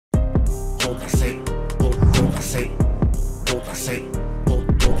Entretenimiento.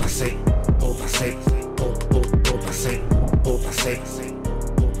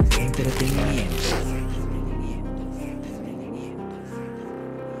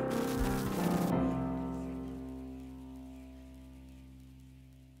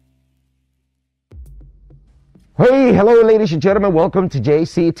 Hey, hello ladies and gentlemen, welcome to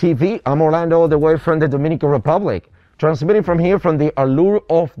JCTV. I'm Orlando, all the way from the Dominican Republic, transmitting from here from the Allure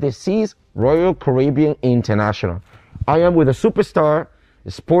of the Seas, Royal Caribbean International. I am with a superstar,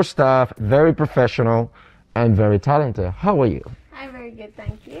 sports staff, very professional, and very talented. How are you? I'm very good,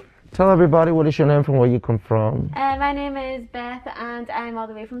 thank you. Tell everybody what is your name, from where you come from. My name is Beth and I'm all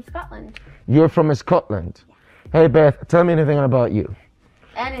the way from Scotland. You're from Scotland. Hey Beth, tell me anything about you.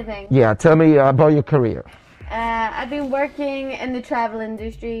 Anything? Yeah, tell me about your career. I've been working in the travel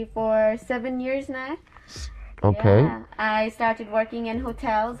industry for 7 years now. Okay. Yeah, I started working in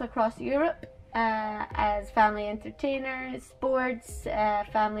hotels across Europe as family entertainer, sports,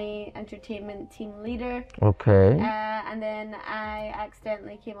 family entertainment team leader. Okay. And then I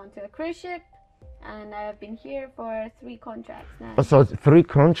accidentally came onto a cruise ship and I've been here for 3 contracts now. Oh, so 3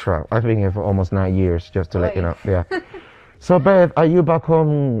 contracts. I've been here for almost 9 years, just to let you know. Yeah. So Beth, are you back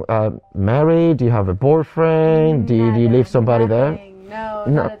home married? Do you have a boyfriend? Do you leave somebody Nothing. there? No,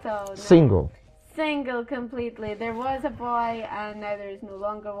 not at all. No. Single? Single completely. There was a boy and now there is no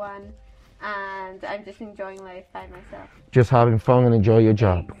longer one. And I'm just enjoying life by myself. Just having fun and enjoy your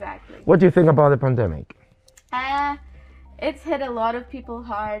job. Exactly. What do you think about the pandemic? It's hit a lot of people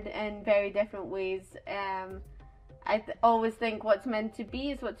hard in very different ways. I always think what's meant to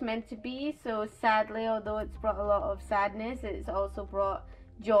be is what's meant to be. So sadly, although it's brought a lot of sadness, it's also brought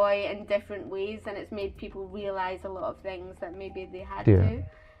joy in different ways, and it's made people realize a lot of things that maybe they had to.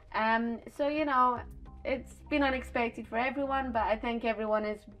 So you know, it's been unexpected for everyone, but I think everyone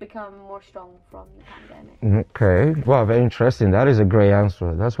has become more strong from the pandemic. Okay, well, very interesting. That is a great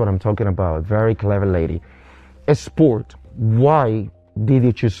answer. That's what I'm talking about. Very clever lady. A sport. Why did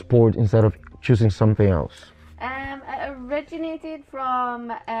you choose sport instead of choosing something else? It originated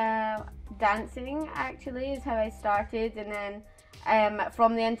from dancing, actually, is how I started, and then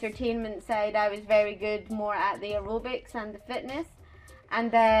from the entertainment side, I was very good more at the aerobics and the fitness, and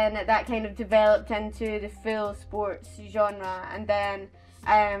then that kind of developed into the full sports genre, and then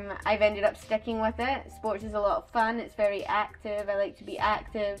I've ended up sticking with it. Sports is a lot of fun, it's very active, I like to be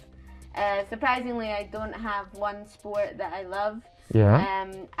active. Surprisingly, I don't have one sport that I love. Yeah.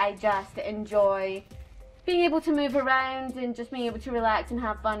 I just enjoy being able to move around and just being able to relax and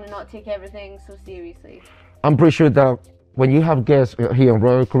have fun and not take everything so seriously. I'm pretty sure that when you have guests here on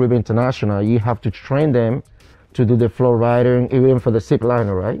Royal Caribbean International, you have to train them to do the floor riding, even for the zip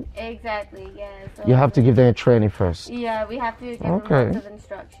liner, right? Exactly, yeah. So you have to give them a training first. Yeah, we have to give them lots of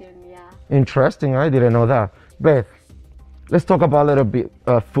instruction, yeah. Interesting, I didn't know that. Beth, let's talk about a little bit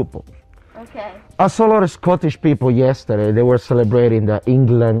football. Okay. I saw a lot of Scottish people yesterday. They were celebrating that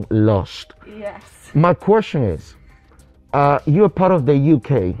England lost. Yes. My question is, you're part of the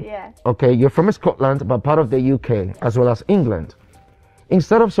UK. Yeah. Okay, you're from Scotland, but part of the UK as well as England.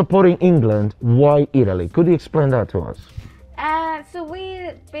 Instead of supporting England, why Italy? Could you explain that to us? So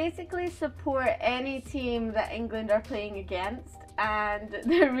we basically support any team that England are playing against, and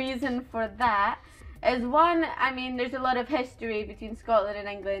the reason for that is, one, I mean, there's a lot of history between Scotland and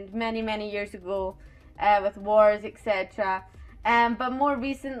England many years ago with wars, etc. But more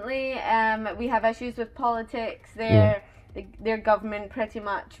recently, we have issues with politics. Their government pretty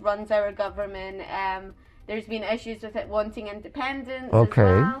much runs our government. There's been issues with it wanting independence as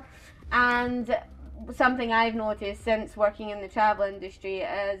well. And something I've noticed since working in the travel industry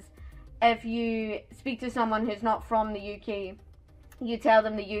is if you speak to someone who's not from the UK, you tell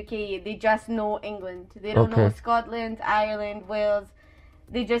them the UK, they just know England. They don't know Scotland, Ireland, Wales.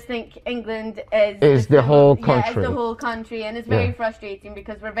 They just think England is the whole country. Yeah, it's the whole country, and it's very frustrating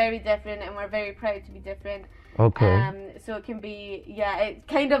because we're very different and we're very proud to be different. Okay. So it can be, it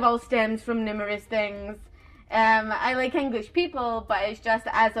kind of all stems from numerous things. I like English people, but it's just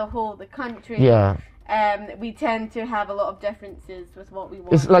as a whole, the country. Yeah. We tend to have a lot of differences with what we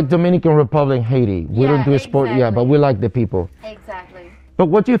want. It's like Dominican Republic, Haiti. We don't do sport, but we like the people. Exactly. But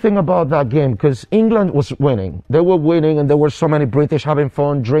what do you think about that game? Because England was winning. They were winning, and there were so many British having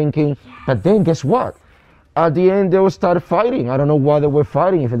fun, drinking. Yes. But then guess what? At the end, they all started fighting. I don't know why they were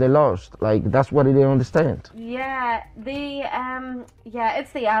fighting if they lost. Like, that's what I didn't understand. Yeah,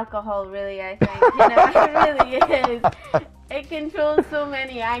 it's the alcohol, really, I think. You know, it really is. It controls so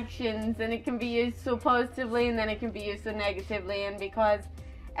many actions, and it can be used so positively, and then it can be used so negatively. And because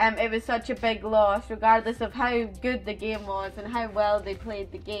it was such a big loss, regardless of how good the game was and how well they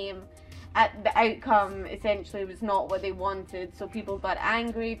played the game, the outcome essentially was not what they wanted. So people got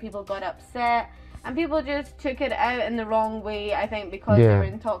angry, people got upset, and people just took it out in the wrong way, I think, because they were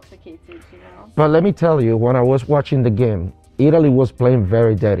intoxicated, you know. But let me tell you, when I was watching the game, Italy was playing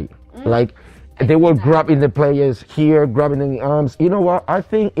very dirty. Like, they were grabbing the players here, grabbing the arms. You know what? I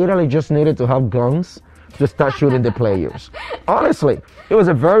think Italy just needed to have guns to start shooting the players. Honestly, it was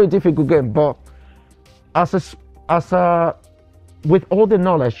a very difficult game. But with all the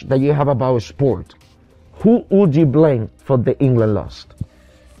knowledge that you have about sport, who would you blame for the England loss?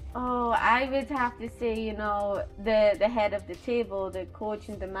 Oh, I would have to say, you know, the head of the table, the coach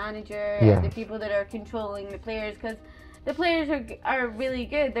and the manager, and the people that are controlling the players, because the players are really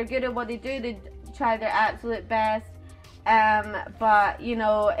good. They're good at what they do. They try their absolute best. But, you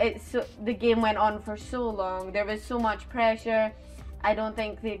know, the game went on for so long. There was so much pressure. I don't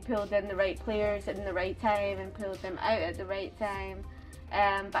think they pulled in the right players in the right time and pulled them out at the right time.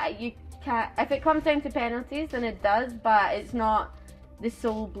 But you can't, if it comes down to penalties, then it does, but it's not the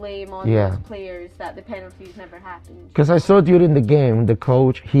sole blame on those players that the penalties never happened. Because I saw during the game, the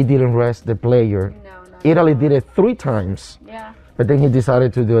coach, he didn't rest the player. No. Italy did it 3 times. Yeah. But then he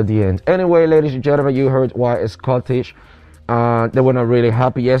decided to do it at the end. Anyway, ladies and gentlemen, you heard why Scottish. They were not really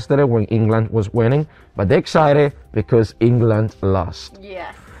happy yesterday when England was winning, but they're excited because England lost.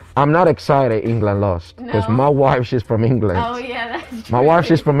 Yes. I'm not excited England lost because my wife, she's from England. Oh yeah, that's true. My wife,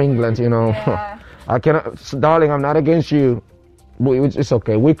 she's from England, you know. Yeah. I cannot, darling, I'm not against you. It's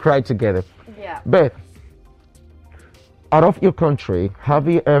okay. We cried together. Yeah. Beth, out of your country, have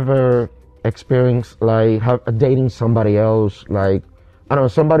you ever experienced like dating somebody else, like, I don't know,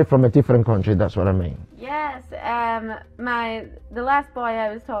 somebody from a different country? That's what I mean. Yes, the last boy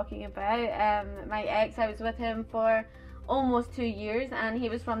I was talking about, my ex, I was with him for almost 2 years, and he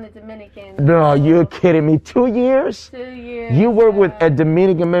was from the Dominican. No, you're kidding me. 2 years? 2 years. You were with a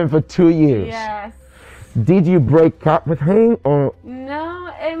Dominican man for 2 years? Yes. Did you break up with him or? No,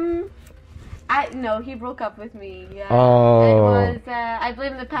 no, he broke up with me. Yeah. Oh. It was. I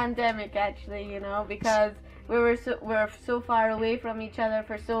blame the pandemic actually, you know, because we were so far away from each other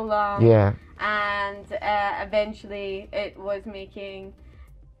for so long. Yeah. And eventually it was making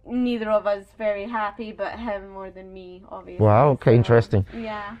neither of us very happy, but him more than me, obviously. Wow, okay, interesting.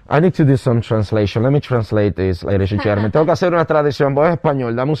 Yeah. I need to do some translation. Let me translate this, ladies and gentlemen. Tengo que hacer una traducción. Voy a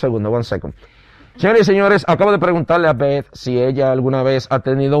español. Dame un segundo, 1 second. Señores y señores, acabo de preguntarle a Beth si ella alguna vez ha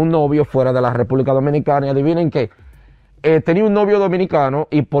tenido un novio fuera de la República Dominicana. Y adivinen qué, tenía un novio dominicano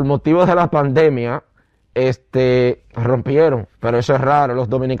y por motivos de la pandemia, rompieron. Pero eso es raro. Los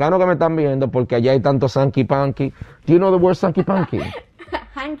dominicanos que me están viendo, porque allá hay tanto hanky panky. Do you know the word hanky panky?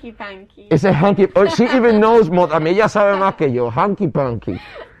 Hanky panky. It's a hanky. Oh, she even knows more. A mí ella sabe más que yo. Hanky panky.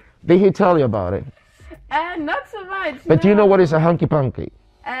 Did he tell you about it? Not so much. But do you know what is a hanky panky?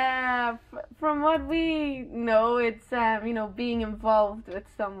 From what we know, it's you know, being involved with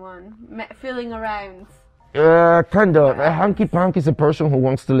someone, feeling around. Kind of. A hanky panky is a person who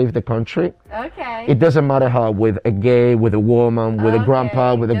wants to leave the country. Okay. It doesn't matter how, with a gay, with a woman, with a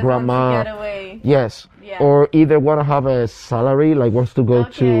grandpa, with a just grandma. wants to get away. Yes. Yeah. Or either want to have a salary, like wants to go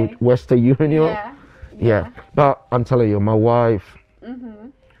to Western Union. Yeah. But I'm telling you, my wife,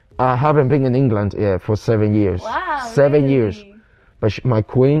 I haven't been in England for 7 years. Wow. 7 really? years. But my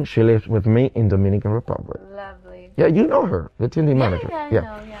queen, she lives with me in Dominican Republic. Lovely. Yeah, you know her, the team manager. Yeah, I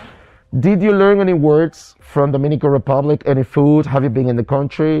know, yeah. Did you learn any words from Dominican Republic? Any food? Have you been in the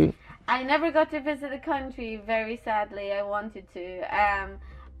country? I never got to visit the country, very sadly. I wanted to.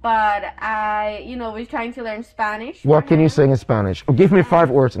 But I, you know, was trying to learn Spanish. What can you say in Spanish? Oh, give me 5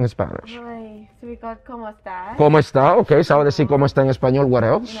 words in Spanish. Right. So we got ¿cómo estás? ¿Cómo está? Okay, ¿sabe decir cómo está en español? What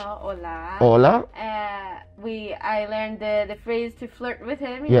else? No, hola. Hola. I learned the phrase to flirt with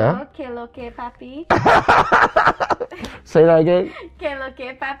him. You Yeah. know, que lo que papi. Say that again. Que lo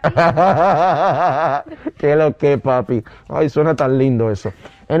que papi. Que lo que, papi. Ay, suena tan lindo eso.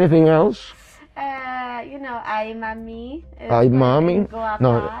 Anything else? You know, ay mami. Ay, mami.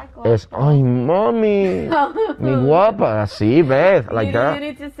 No, es ay, mami. Mi guapa. Así, Beth, like you that.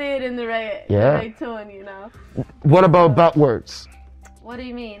 need to say it in the right, Yeah. the right tone, you know. What about bad words? What do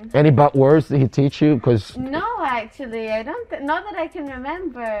you mean? Any bad words did he teach you? Because No, actually, I don't. Not that I can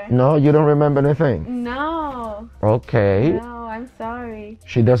remember. no, you don't remember anything. No. Okay. No, I'm sorry.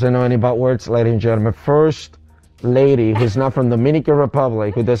 She doesn't know any bad words, ladies and gentlemen. First lady who's not from Dominican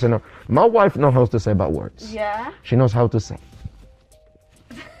Republic who doesn't know. My wife knows how to say bad words. Yeah. She knows how to say.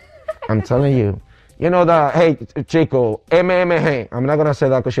 I'm telling you. You know that, hey, chico, MMG. I'm not going to say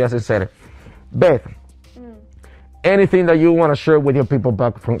that because she hasn't said it. Beth, anything that you want to share with your people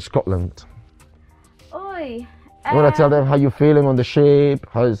back from Scotland? Oi. You want to tell them how you're feeling on the ship?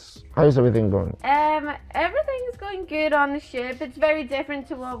 How's everything going? Everything is going good on the ship. It's very different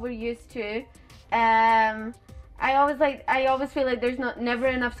to what we're used to. I always feel like there's never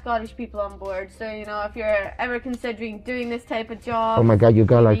enough Scottish people on board. So, you know, if you're ever considering doing this type of job. Oh my God, you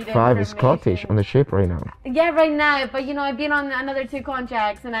got like 5 Scottish on the ship right now. Yeah, right now. But, you know, I've been on another 2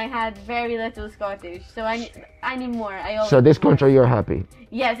 contracts and I had very little Scottish. So I need more. So this contract, you're happy?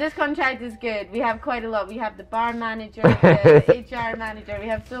 Yes, this contract is good. We have quite a lot. We have the bar manager, the HR manager. We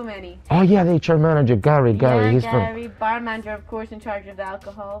have so many. Oh yeah, the HR manager, Gary. Yeah, he's Gary, bar manager, of course, in charge of the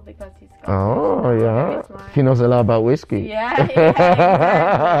alcohol because he's Scottish. Oh yeah, he knows a lot about whiskey. Yeah,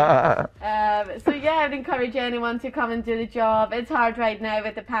 exactly. So yeah, I'd encourage anyone to come and do the job. It's hard right now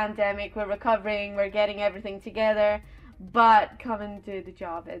with the pandemic. We're recovering. We're getting everything together. But come and do the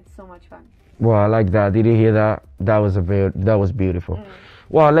job. It's so much fun. Well, I like that. Did you hear that? That was beautiful.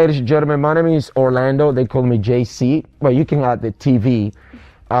 Well, ladies and gentlemen, my name is Orlando. They call me JC. Well, you can add the TV.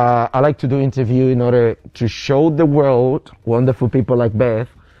 I like to do interview in order to show the world wonderful people like Beth.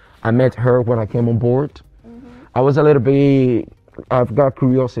 I met her when I came on board. I've got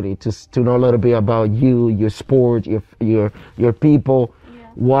curiosity to know a little bit about you, your sport, your people. Yeah.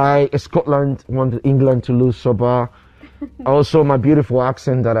 Why Scotland wanted England to lose so bad. Also, my beautiful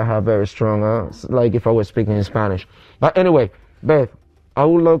accent that I have very strong, like if I was speaking in Spanish. But anyway, Beth, I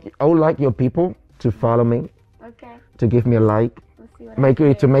would like your people to follow me. Okay. To give me a like.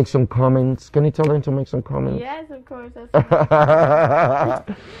 To make some comments. Can you tell them to make some comments? Yes, of course.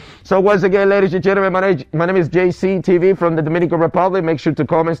 So once again, ladies and gentlemen, my name is JC TV from the Dominican Republic. Make sure to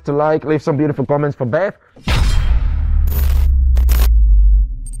comment, to like, leave some beautiful comments for Beth.